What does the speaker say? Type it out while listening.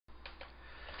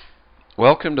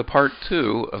Welcome to part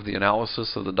 2 of the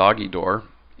analysis of the doggy door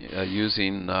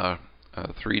using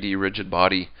 3D rigid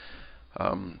body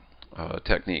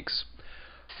techniques.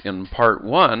 In part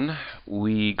 1,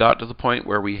 we got to the point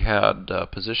where we had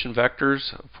position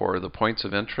vectors for the points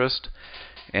of interest,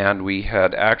 and we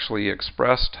had actually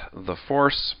expressed the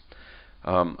force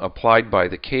applied by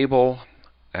the cable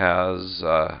as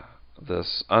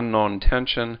this unknown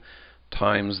tension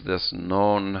times this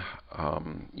known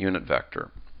unit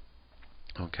vector.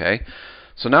 Okay,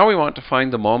 so now we want to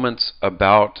find the moments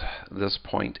about this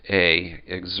point A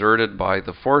exerted by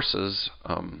the forces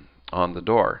on the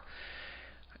door.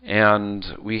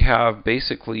 And we have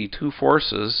basically two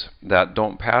forces that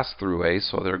don't pass through A,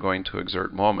 so they're going to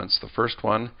exert moments. The first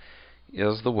one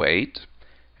is the weight,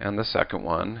 and the second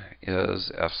one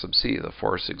is F sub C, the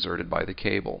force exerted by the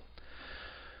cable.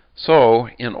 So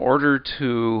in order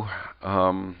to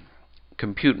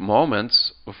compute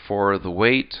moments for the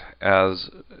weight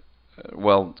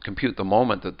compute the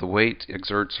moment that the weight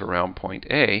exerts around point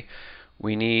A,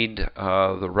 we need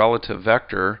the relative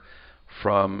vector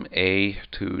from A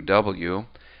to W,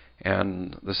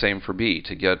 and the same for B.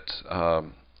 To get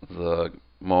the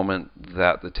moment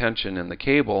that the tension in the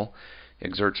cable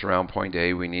exerts around point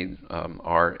A, we need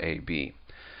RAB.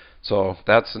 So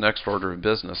that's the next order of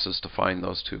business, is to find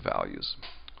those two values.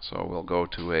 So we'll go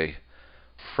to a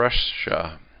fresh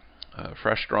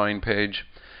drawing page.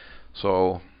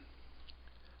 So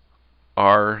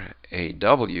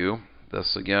RAW,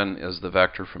 this again is the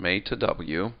vector from A to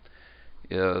W,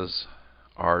 is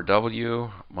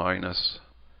RW minus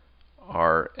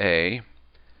RA,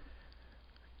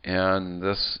 and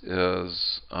this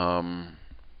is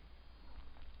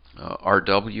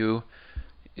RW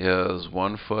is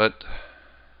 1 foot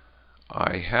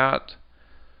I hat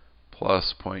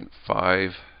plus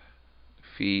 0.5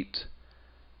 feet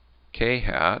K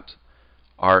hat.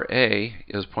 RA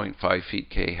is 0.5 feet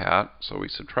K hat, so we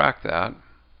subtract that,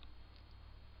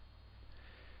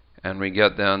 and we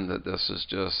get then that this is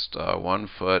just 1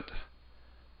 foot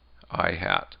I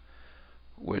hat,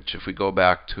 which, if we go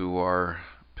back to our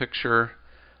picture,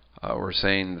 we're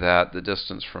saying that the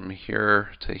distance from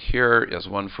here to here is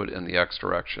 1 foot in the x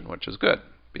direction, which is good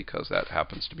because that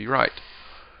happens to be right.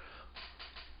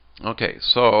 Okay,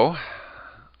 so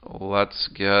let's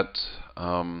get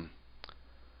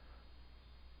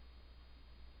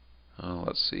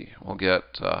let's see, we'll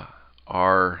get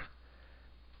RAB,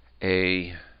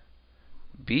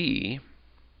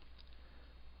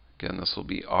 again this will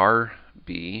be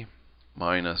RB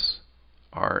minus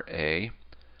RA.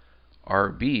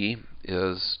 RB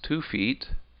is 2 feet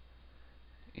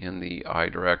in the I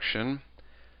direction,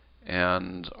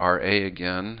 and RA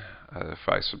again, if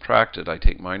I subtract it, I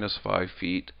take minus 5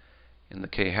 feet in the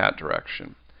K hat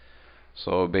direction.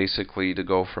 So basically, to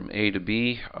go from A to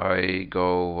B, I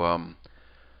go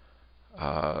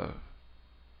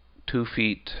 2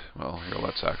 feet, well, here,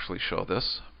 let's actually show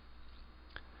this.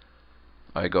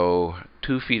 I go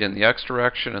 2 feet in the x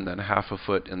direction and then half a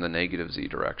foot in the negative z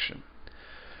direction.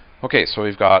 Okay, so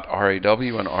we've got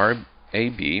RAW and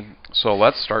RAB, so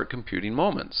let's start computing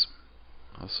moments.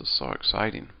 This is so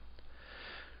exciting.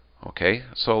 Okay,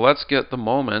 so let's get the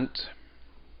moment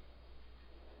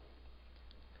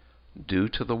due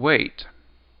to the weight.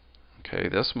 Okay,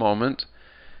 this moment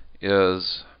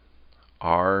is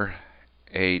RAW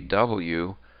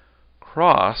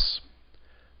cross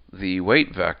the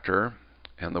weight vector,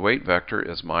 and the weight vector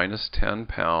is minus 10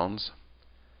 pounds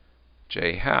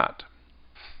J hat.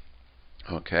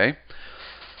 Okay,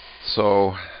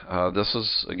 so this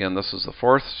is the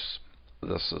force,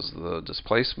 this is the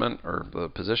displacement, or the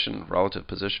relative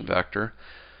position vector.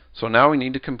 So now we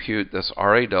need to compute this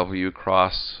RAW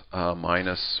cross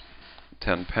minus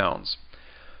 10 pounds.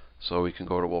 So we can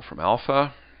go to Wolfram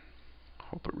alpha.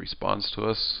 Hope it responds to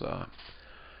us.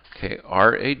 Okay,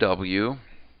 RAW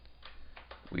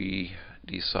we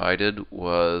decided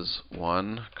was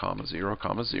 1, 0,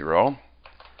 0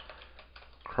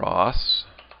 cross,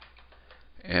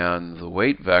 and the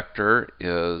weight vector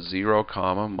is 0,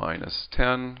 minus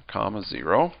 10,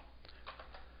 0.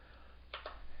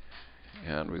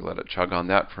 And we let it chug on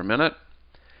that for a minute,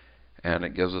 and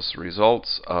it gives us the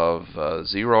results of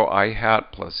 0 I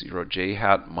hat plus 0 J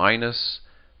hat minus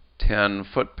 10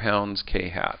 foot-pounds K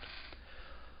hat.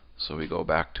 So we go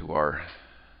back to our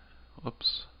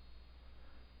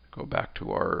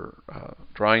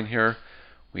drawing here.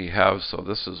 We have, so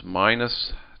this is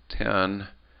minus 10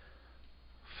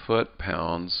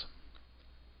 foot-pounds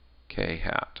K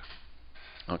hat.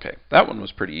 Okay, that one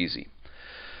was pretty easy.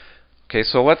 Okay,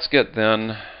 so let's get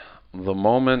then the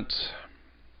moment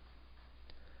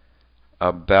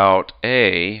about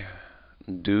A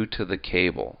due to the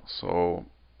cable. So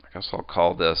I guess I'll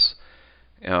call this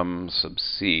M sub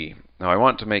C. Now I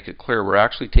want to make it clear we're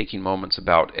actually taking moments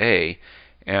about A,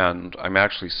 and I'm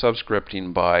actually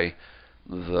subscripting by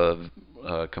the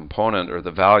component or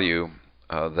the value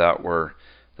that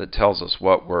tells us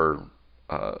what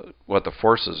the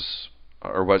forces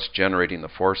or what's generating the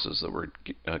forces that we're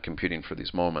computing for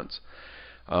these moments.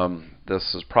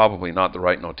 This is probably not the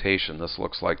right notation. This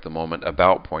looks like the moment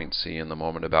about point C and the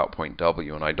moment about point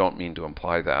W, and I don't mean to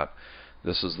imply that.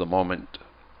 This is the moment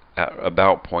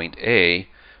about point A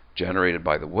generated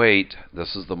by the weight.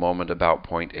 This is the moment about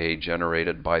point A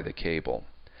generated by the cable.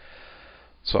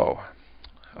 So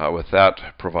with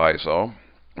that proviso,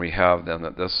 we have then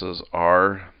that this is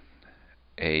RAB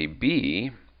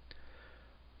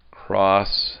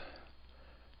cross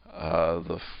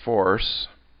the force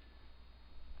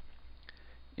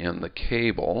in the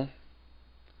cable.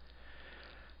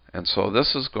 And so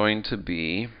this is going to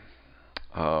be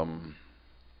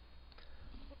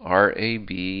RAB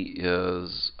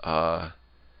is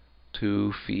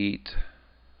 2 feet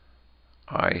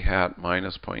I hat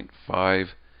minus 0.5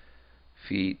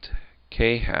 feet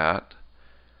K hat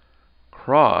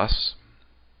cross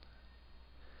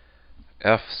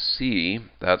FC,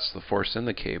 that's the force in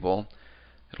the cable.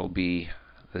 It'll be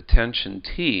the tension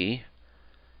T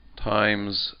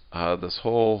times this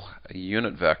whole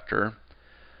unit vector,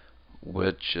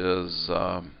 which is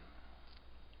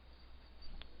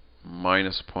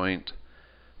minus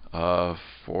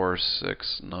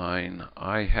 0.469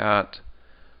 I hat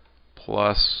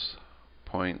plus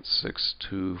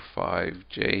 0.625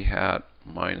 J hat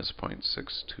minus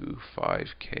 0.625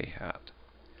 K hat.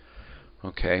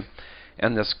 Okay,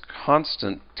 and this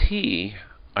constant T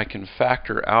I can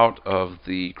factor out of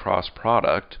the cross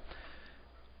product.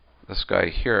 This guy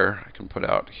here I can put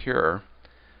out here.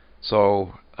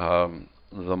 So the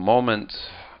moment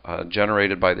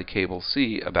generated by the cable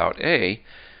C about A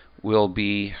will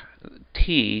be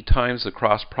T times the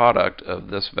cross product of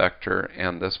this vector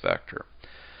and this vector.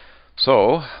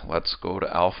 So let's go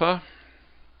to alpha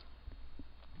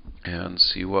and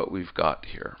see what we've got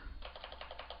here.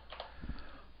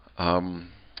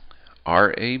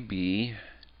 RAB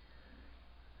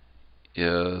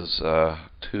is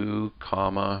 2,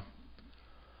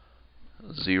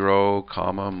 0,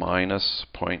 minus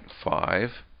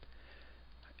 0.5,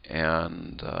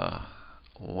 and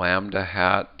lambda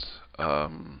hat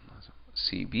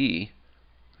CB, I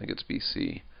think it's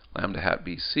BC, lambda hat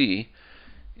BC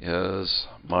is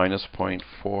minus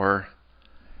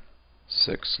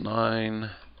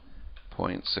 0.469,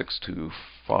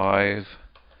 0.625,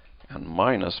 and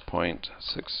minus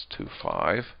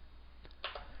 0.625.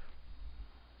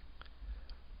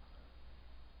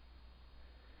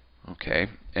 Okay,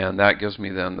 and that gives me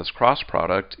then this cross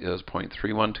product is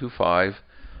 0.3125,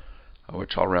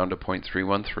 which I'll round to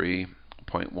 0.313,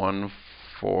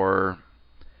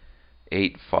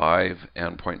 0.1485,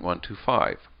 and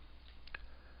 0.125.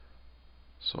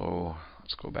 So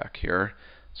let's go back here.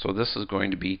 So this is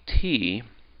going to be T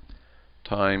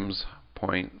times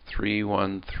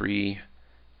 0.313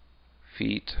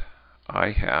 feet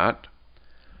I hat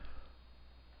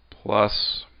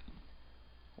plus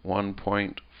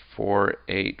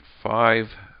 1.485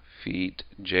 feet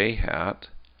J hat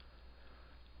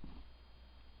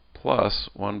plus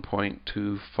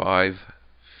 1.25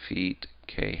 feet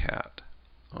K hat.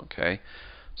 Okay,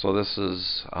 so this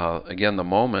is again the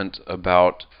moment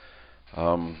about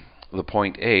the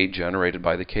point A generated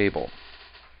by the cable.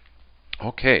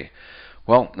 Okay,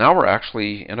 well now we're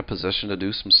actually in a position to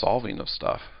do some solving of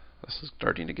stuff. This is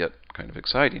starting to get kind of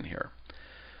exciting here.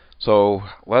 So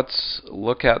let's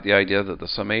look at the idea that the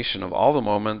summation of all the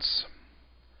moments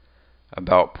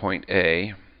about point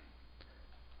A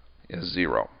is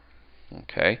 0.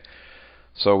 Okay,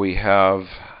 so we have,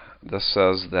 this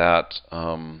says that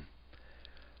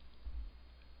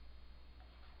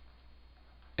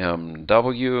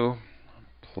MW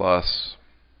plus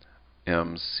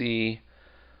MC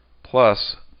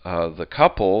plus the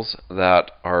couples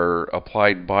that are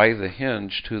applied by the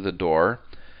hinge to the door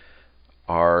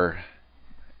are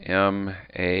MAX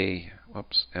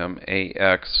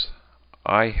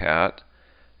I hat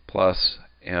plus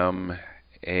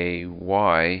MAY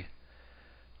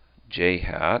J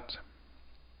hat,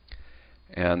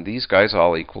 and these guys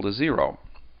all equal to 0.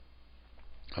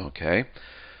 Okay,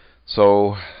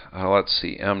 so let's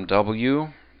see,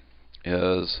 MW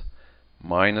is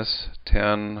minus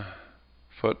 10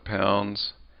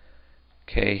 foot-pounds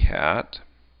K hat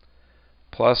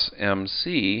plus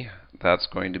MC, that's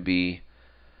going to be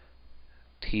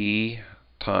T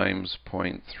times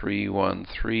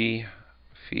 0.313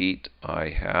 feet I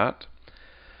hat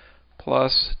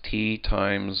plus t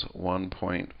times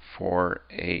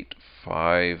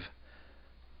 1.485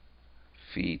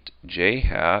 feet j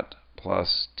hat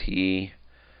plus t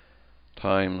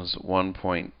times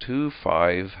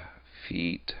 1.25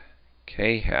 feet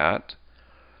k hat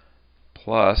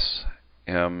plus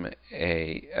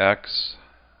max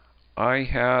I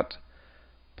hat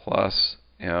plus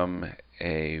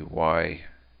may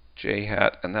j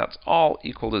hat, and that's all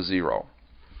equal to 0.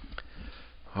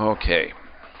 Okay.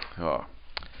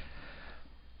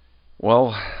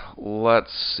 Well,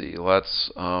 let's see.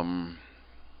 Let's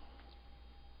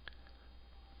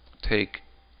take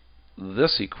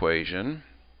this equation,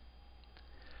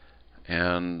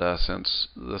 and since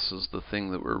this is the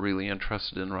thing that we're really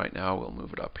interested in right now, we'll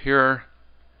move it up here,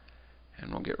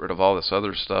 and we'll get rid of all this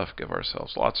other stuff, give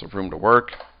ourselves lots of room to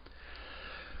work.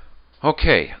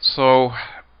 Okay, so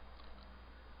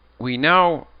we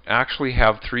now actually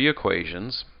have 3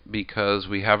 equations because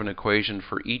we have an equation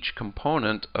for each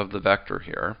component of the vector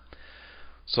here.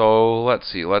 So let's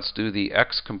see, let's do the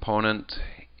x component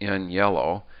in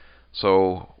yellow.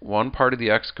 So one part of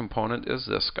the x component is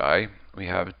this guy. We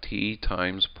have t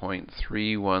times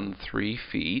 0.313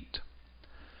 feet.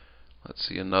 Let's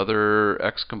see, another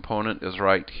x component is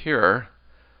right here,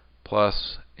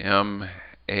 plus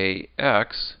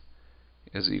max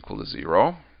is equal to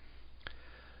 0.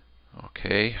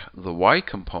 Okay, the y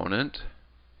component,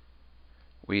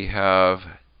 we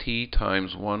have t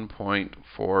times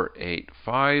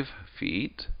 1.485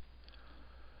 feet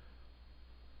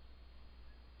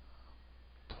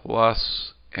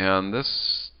plus, and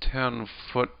this 10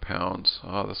 foot-pounds,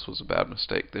 oh, this was a bad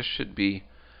mistake. This should be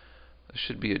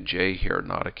a j here,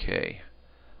 not a k.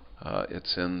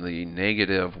 It's in the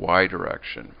negative y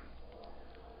direction.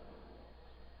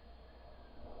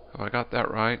 Have I got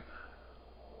that right?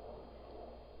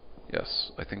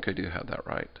 Yes, I think I do have that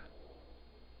right.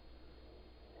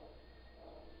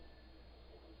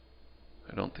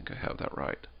 I don't think I have that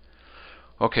right.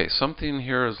 Okay, something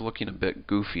here is looking a bit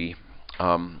goofy.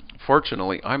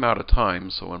 Fortunately, I'm out of time,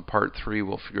 so in part 3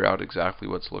 we'll figure out exactly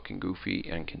what's looking goofy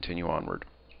and continue onward.